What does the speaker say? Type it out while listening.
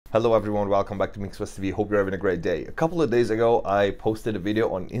Hello everyone, welcome back to Mixbus TV. Hope you're having a great day. A couple of days ago, I posted a video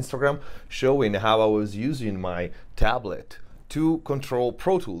on Instagram showing how I was using my tablet to control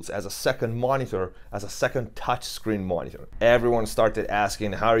Pro Tools as a second monitor, as a second touch screen monitor. Everyone started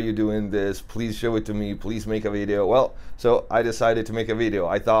asking, how are you doing this? Please show it to me, please make a video. Well, so I decided to make a video.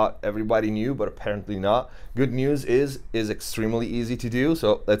 I thought everybody knew, but apparently not. Good news is extremely easy to do,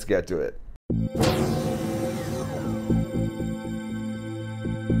 so let's get to it.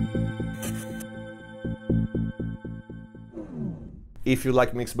 If you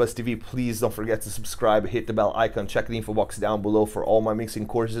like Mixbus TV, please don't forget to subscribe, hit the bell icon, check the info box down below for all my mixing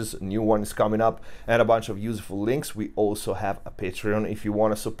courses, new ones coming up, and a bunch of useful links. We also have a Patreon if you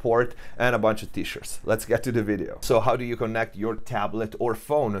want to support, and a bunch of t-shirts. Let's get to the video. So how do you connect your tablet or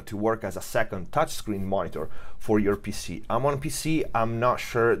phone to work as a second touchscreen monitor for your PC? I'm on PC. I'm not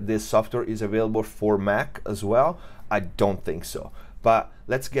sure this software is available for Mac as well. I don't think so. But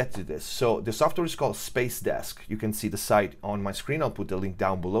let's get to this. So the software is called Space Desk. You can see the site on my screen. I'll put the link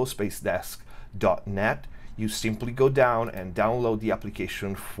down below, spacedesk.net. You simply go down and download the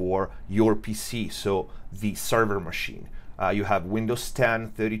application for your PC, so the server machine. You have Windows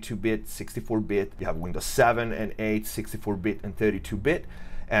 10, 32-bit, 64-bit. You have Windows 7 and 8, 64-bit and 32-bit.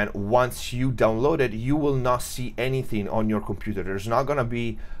 And once you download it, you will not see anything on your computer. There's not gonna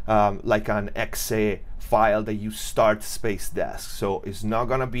be like an exe file that you start Space Desk. So it's not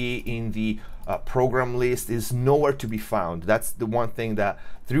gonna be in the program list, is nowhere to be found. That's the one thing that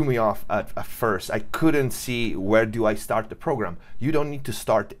threw me off at first. I couldn't see where do I start the program. You don't need to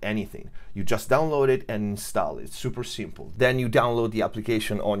start anything. You just download it and install it. It's super simple. Then you download the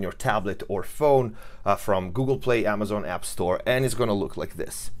application on your tablet or phone from Google Play, Amazon App Store, and it's gonna look like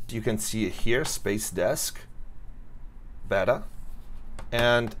this. You can see it here, Space Desk Beta.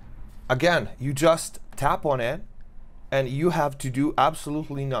 And again, you just tap on it and you have to do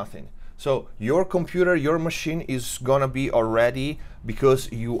absolutely nothing. So your computer, your machine is gonna be already,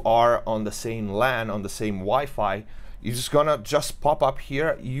 because you are on the same LAN, on the same Wi-Fi, you're just gonna pop up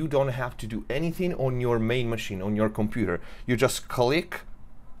here. You don't have to do anything on your main machine, on your computer. You just click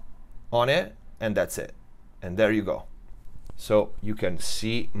on it and that's it. And there you go. So you can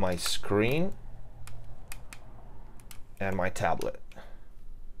see my screen and my tablet.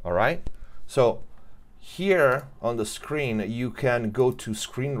 All right, so here on the screen you can go to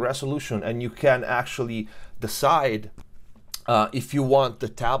screen resolution and you can actually decide if you want the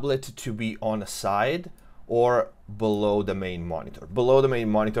tablet to be on a side or below the main monitor. Below the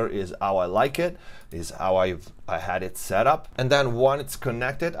main monitor is how I like it, is how I had it set up. And then once it's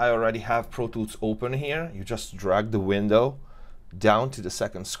connected, I already have Pro Tools open here. You just drag the window down to the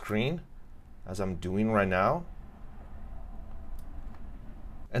second screen, as I'm doing right now.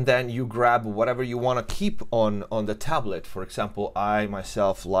 And then you grab whatever you want to keep on the tablet. For example, I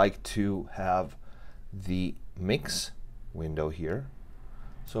myself like to have the mix window here.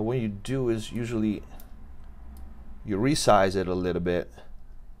 So what you do is usually you resize it a little bit,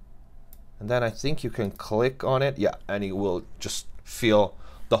 and then I think you can click on it, yeah, and it will just fill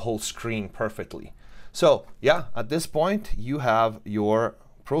the whole screen perfectly. So yeah, at this point you have your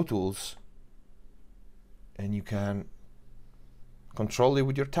Pro Tools and you can control it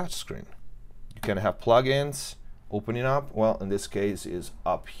with your touch screen. You can have plugins opening up. Well, in this case is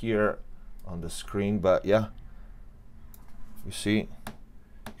up here on the screen, but yeah, you see,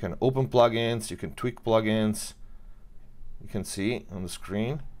 you can open plugins, you can tweak plugins, you can see on the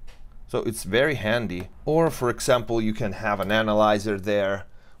screen. So it's very handy. Or for example, you can have an analyzer there,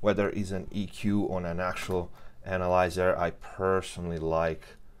 whether it's an EQ or an actual analyzer. I personally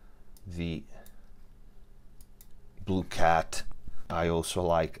like the Blue Cat. I also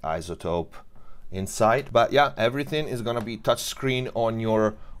like Isotope inside. But yeah, everything is gonna be touch screen on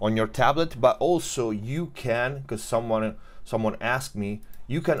your tablet, but also you can, because someone asked me,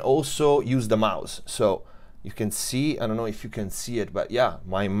 you can also use the mouse. So you can see, I don't know if you can see it, but yeah,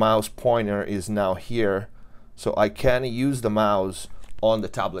 my mouse pointer is now here. So I can use the mouse on the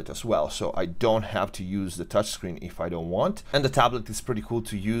tablet as well. So I don't have to use the touchscreen if I don't want. And the tablet is pretty cool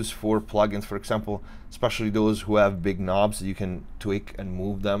to use for plugins, for example, especially those who have big knobs, you can tweak and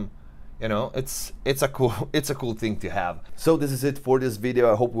move them. You know, it's a cool thing to have. So this is it for this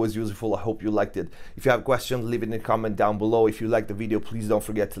video. I hope it was useful. I hope you liked it. If you have questions, leave it in the comment down below. If you liked the video, please don't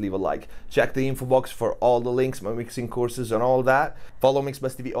forget to leave a like. Check the info box for all the links, my mixing courses and all that. Follow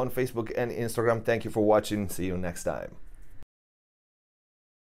Mixbus TV on Facebook and Instagram. Thank you for watching. See you next time.